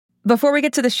Before we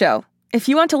get to the show, if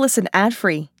you want to listen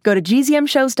ad-free, go to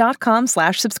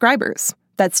gzmshows.com/subscribers.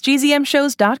 That's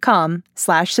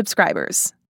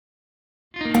gzmshows.com/subscribers.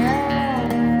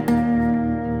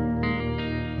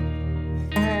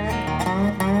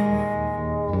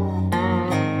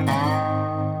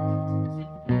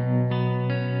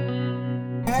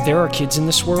 There are kids in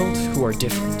this world who are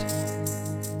different.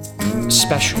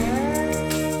 Special.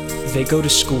 They go to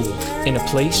school in a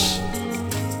place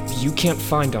you can't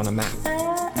find on a map.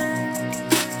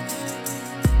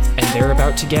 And they're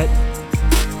about to get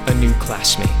a new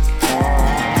classmate.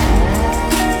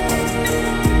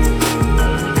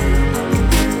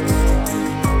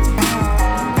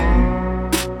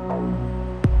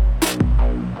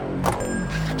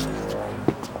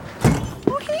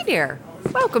 Oh, hey there.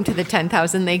 Welcome to the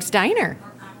 10,000 Lakes Diner.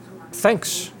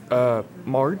 Thanks.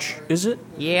 Marge, is it?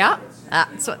 Yeah,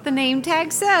 that's what the name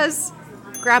tag says.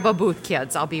 Grab a booth,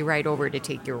 kids. I'll be right over to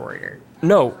take your order.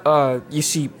 No, you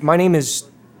see, my name is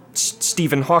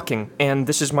Stephen Hawking, and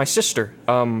this is my sister,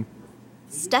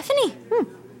 Stephanie.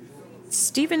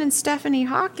 Stephen and Stephanie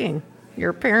Hawking.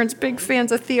 Your parents' big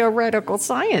fans of theoretical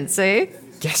science, eh?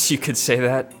 Guess you could say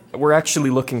that. We're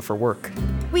actually looking for work.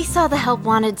 We saw the help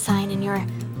wanted sign in your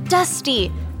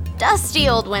dusty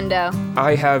old window.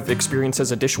 I have experience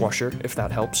as a dishwasher, if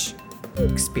that helps.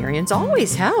 Experience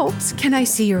always helps. Can I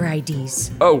see your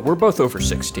IDs? Oh, we're both over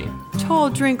 16. Tall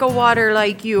drink of water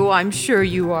like you, I'm sure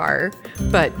you are.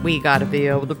 But we gotta be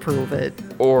able to prove it.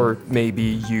 Or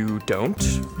maybe you don't?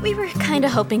 We were kind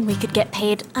of hoping we could get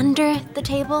paid under the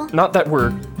table. Not that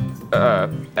we're,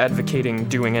 advocating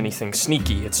doing anything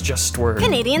sneaky, it's just we're...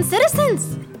 Canadian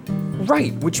citizens.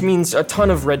 Right, which means a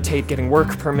ton of red tape getting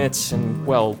work permits and,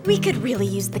 well... We could really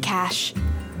use the cash.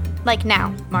 Like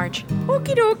now, Marge.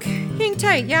 Okie doke. Hang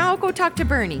tight, yeah? I'll go talk to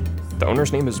Bernie. The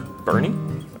owner's name is Bernie?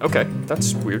 Okay,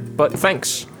 that's weird, but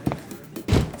thanks.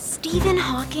 Stephen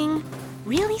Hawking?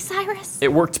 Really, Cyrus?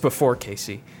 It worked before,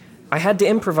 Casey. I had to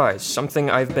improvise, something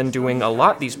I've been doing a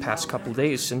lot these past couple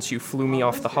days since you flew me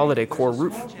off the Holiday Corps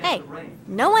roof. Hey,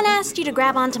 no one asked you to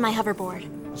grab onto my hoverboard.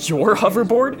 Your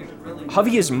hoverboard?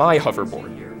 Hovey is my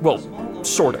hoverboard. Well,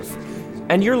 sort of.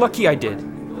 And you're lucky I did.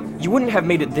 You wouldn't have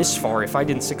made it this far if I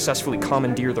didn't successfully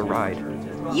commandeer the ride.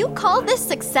 You call this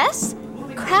success?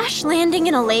 Crash landing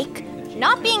in a lake?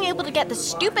 Not being able to get the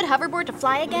stupid hoverboard to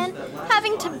fly again?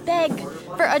 Having to beg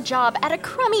for a job at a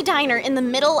crummy diner in the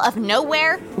middle of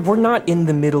nowhere? We're not in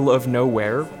the middle of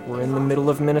nowhere. We're in the middle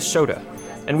of Minnesota.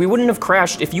 And we wouldn't have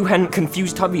crashed if you hadn't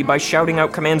confused Hovey by shouting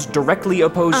out commands directly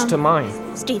opposed to mine.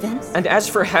 Steven? And as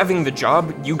for having the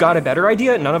job, you got a better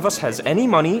idea? None of us has any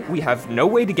money. We have no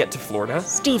way to get to Florida.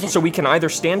 Steven. So we can either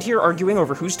stand here arguing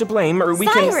over who's to blame, or we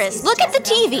can... Cyrus, look at the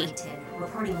TV!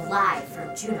 Reporting live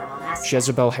from Juneau, Alaska.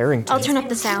 Jezebel Harrington. I'll turn up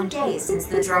the sound. 2 days since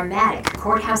the dramatic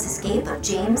courthouse escape of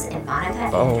James and Monica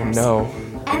Oh, Anders. no.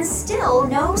 And still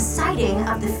no sighting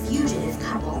of the fugitive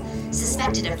couple,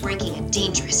 suspected of breaking a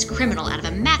dangerous criminal out of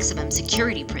a maximum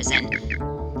security prison.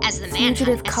 As the manhunt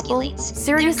Fugitive couple? escalates,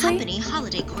 Seriously? their company,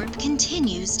 Holiday Corp,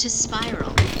 continues to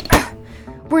spiral.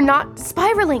 We're not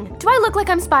spiraling. Do I look like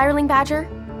I'm spiraling, Badger?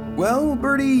 Well,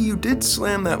 Bertie, you did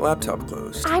slam that laptop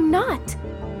closed. I'm not.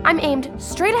 I'm aimed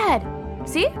straight ahead.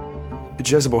 See?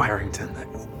 Jezebel Harrington.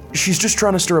 She's just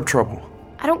trying to stir up trouble.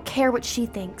 I don't care what she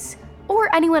thinks. Or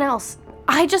anyone else.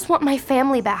 I just want my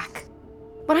family back.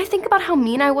 When I think about how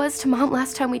mean I was to Mom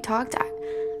last time we talked, I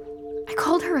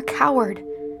called her a coward.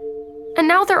 And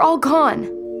now they're all gone.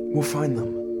 We'll find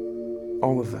them.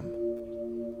 All of them.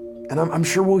 And I'm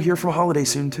sure we'll hear from Holiday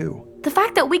soon, too. The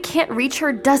fact that we can't reach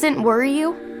her doesn't worry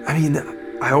you? I mean,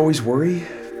 I always worry,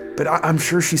 but I'm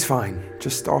sure she's fine,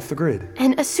 just off the grid.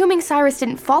 And assuming Cyrus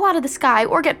didn't fall out of the sky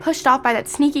or get pushed off by that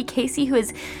sneaky Casey who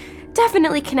is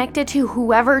definitely connected to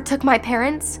whoever took my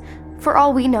parents, for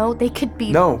all we know, they could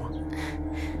be... No,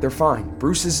 they're fine.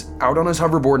 Bruce is out on his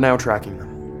hoverboard now tracking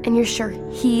them. And you're sure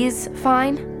he's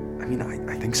fine? I mean,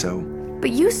 I think so.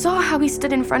 But you saw how he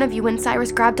stood in front of you when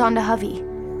Cyrus grabbed onto Hovey.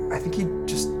 I think he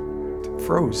just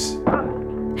froze.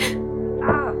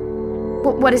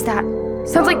 What is that?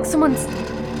 Sounds like someone's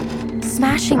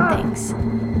smashing things.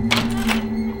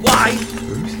 Why?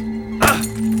 Bruce?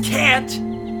 Can't.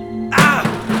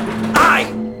 I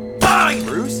find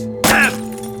Bruce?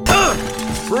 them.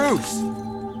 Bruce!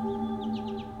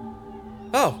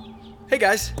 Oh, hey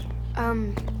guys.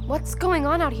 What's going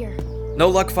on out here? No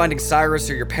luck finding Cyrus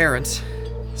or your parents.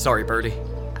 Sorry, Bertie.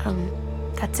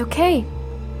 That's okay.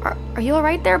 Are you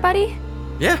alright there, buddy?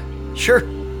 Yeah, sure.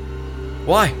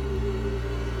 Why?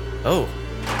 Oh.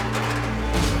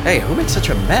 Hey, who made such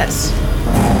a mess?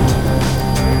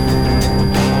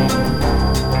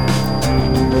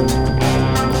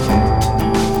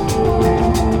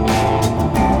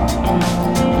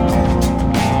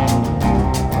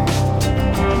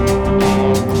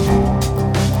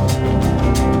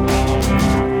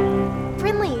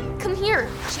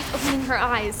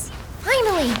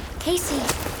 Casey,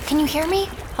 can you hear me?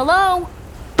 Hello?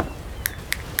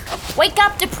 Wake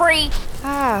up, Dupree!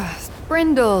 Ah,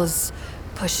 Brindles.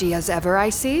 Pushy as ever, I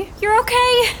see. You're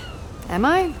okay? Am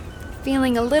I?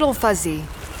 Feeling a little fuzzy.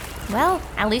 Well,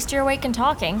 at least you're awake and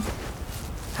talking.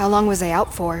 How long was I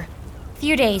out for?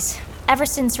 Few days. Ever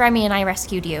since Remy and I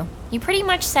rescued you. You pretty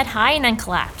much said hi and then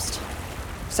collapsed.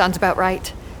 Sounds about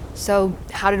right. So,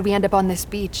 how did we end up on this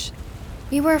beach?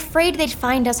 We were afraid they'd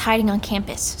find us hiding on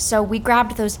campus, so we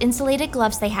grabbed those insulated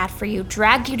gloves they had for you,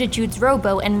 dragged you to Jude's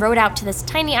rowboat, and rowed out to this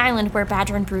tiny island where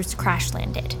Badger and Bruce crash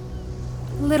landed.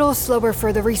 Little slower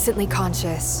for the recently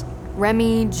conscious.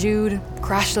 Remy, Jude,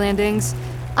 crash landings.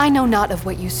 I know not of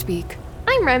what you speak.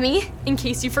 I'm Remy, in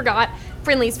case you forgot,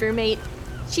 Brinley's roommate.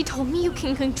 She told me you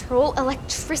can control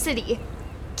electricity.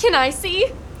 Can I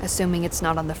see? Assuming it's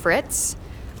not on the fritz.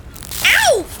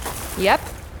 Ow! Yep,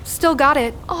 still got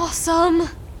it. Awesome.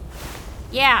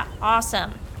 Yeah,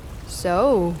 awesome.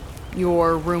 So,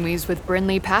 you're roomies with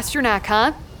Brinley Pasternak,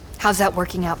 huh? How's that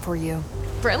working out for you?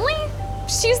 Brinley?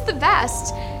 She's the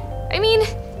best. I mean,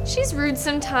 she's rude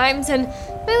sometimes, and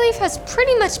my life has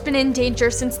pretty much been in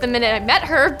danger since the minute I met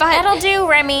her, but... That'll do,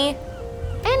 Remy.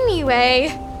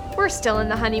 Anyway, we're still in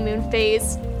the honeymoon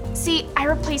phase. See, I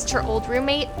replaced her old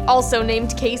roommate, also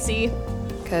named Casey.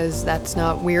 'Cause that's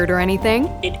not weird or anything?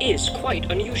 It is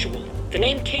quite unusual. The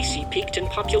name Casey peaked in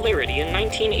popularity in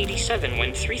 1987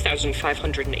 when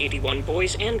 3,581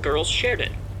 boys and girls shared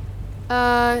it.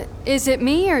 Is it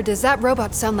me, or does that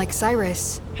robot sound like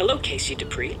Cyrus? Hello, Casey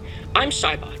Dupree. I'm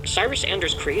Cybot. Cyrus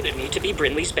Anders created me to be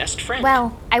Brinley's best friend.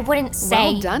 Well, I wouldn't say...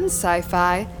 Well done,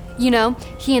 sci-fi. You know,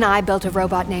 he and I built a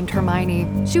robot named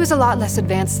Hermione. She was a lot less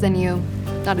advanced than you.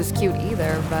 Not as cute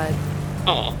either, but...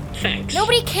 Aw, thanks.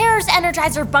 Nobody cares,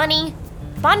 Energizer Bunny!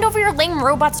 Bond over your lame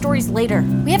robot stories later.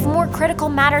 We have more critical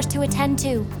matters to attend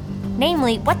to.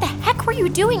 Namely, what the heck were you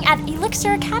doing at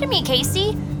Elixir Academy,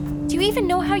 Casey? Do you even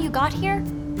know how you got here?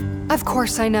 Of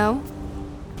course I know.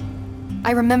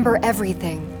 I remember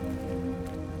everything.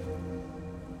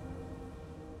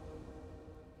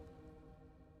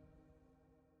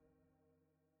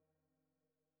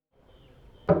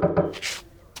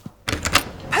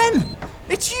 Pen!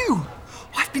 It's you!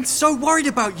 I've been so worried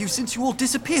about you since you all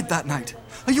disappeared that night.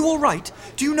 Are you all right?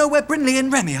 Do you know where Brinley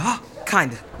and Remy are?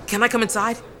 Kinda. Can I come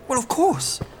inside? Well, of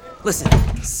course. Listen,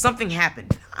 something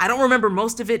happened. I don't remember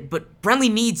most of it, but Brinley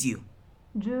needs you.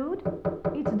 Jude,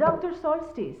 it's Dr.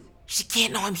 Solstice. She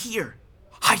can't know I'm here.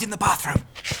 Hide in the bathroom.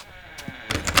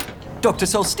 Dr.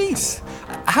 Solstice,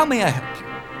 how may I help you?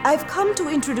 I've come to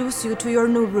introduce you to your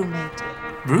new roommate.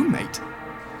 Roommate?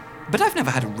 But I've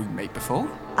never had a roommate before.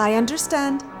 I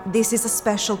understand. This is a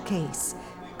special case.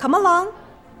 Come along.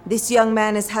 This young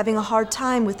man is having a hard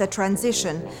time with the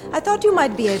transition. I thought you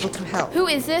might be able to help. Who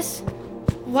is this?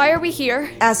 Why are we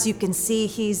here? As you can see,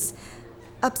 he's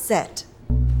upset.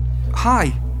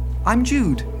 Hi, I'm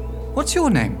Jude. What's your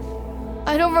name?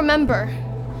 I don't remember.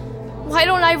 Why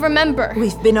don't I remember?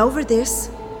 We've been over this.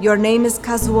 Your name is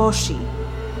Kazuoshi.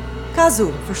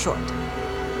 Kazu, for short.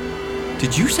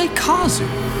 Did you say Kazu?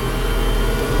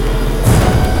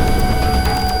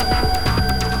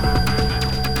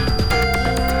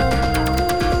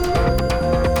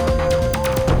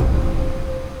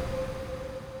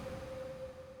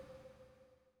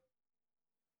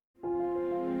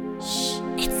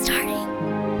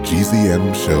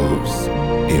 GZM shows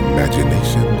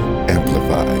Imagination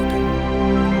Amplified.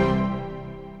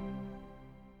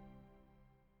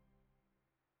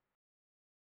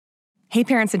 Hey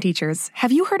parents and teachers,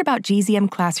 have you heard about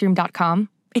gzmclassroom.com?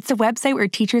 It's a website where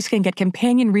teachers can get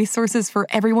companion resources for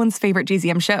everyone's favorite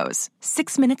GZM shows.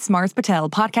 6 Minutes, Mars Patel,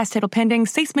 Podcast Title Pending,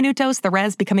 Seis Minutos, The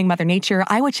Res, Becoming Mother Nature,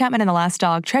 Iowa Chapman and the Last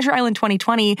Dog, Treasure Island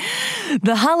 2020,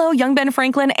 The Hollow, Young Ben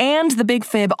Franklin, and The Big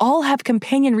Fib all have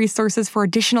companion resources for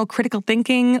additional critical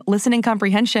thinking, listening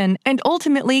comprehension, and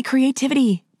ultimately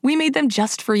creativity. We made them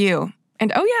just for you.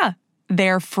 And oh yeah,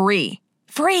 they're free.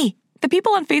 Free! The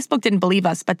people on Facebook didn't believe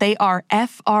us, but they are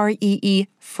free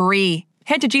free.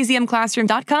 Head to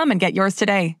gzmclassroom.com and get yours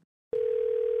today.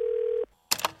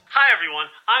 Hi, everyone.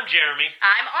 I'm Jeremy.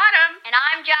 I'm Autumn. And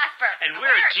I'm Jasper. And we're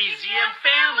a GZM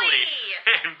family.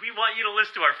 And we want you to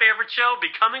listen to our favorite show,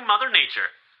 Becoming Mother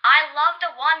Nature. I love the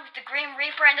one with the Grim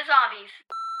Reaper and the zombies.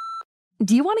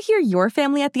 Do you want to hear your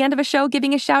family at the end of a show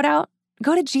giving a shout out?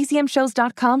 Go to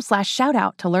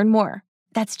gzmshows.com/shoutout to learn more.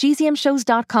 That's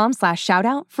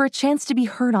gzmshows.com/shoutout for a chance to be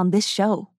heard on this show.